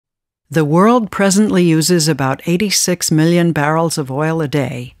The world presently uses about 86 million barrels of oil a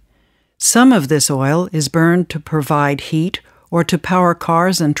day. Some of this oil is burned to provide heat or to power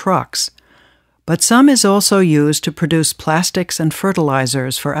cars and trucks, but some is also used to produce plastics and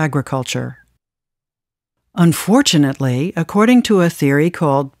fertilizers for agriculture. Unfortunately, according to a theory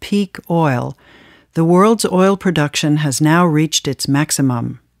called peak oil, the world's oil production has now reached its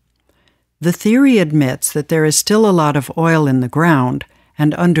maximum. The theory admits that there is still a lot of oil in the ground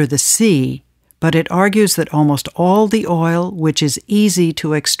and under the sea, but it argues that almost all the oil which is easy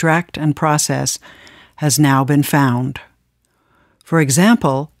to extract and process has now been found. For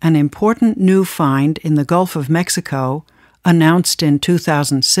example, an important new find in the Gulf of Mexico, announced in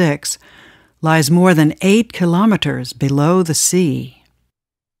 2006, lies more than 8 kilometers below the sea.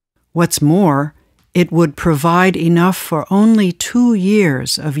 What's more, it would provide enough for only 2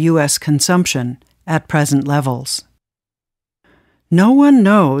 years of U.S. consumption at present levels. No one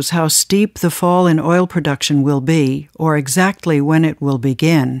knows how steep the fall in oil production will be or exactly when it will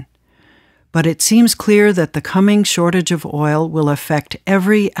begin, but it seems clear that the coming shortage of oil will affect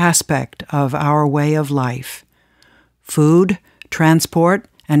every aspect of our way of life. Food, transport,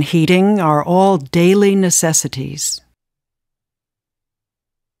 and heating are all daily necessities.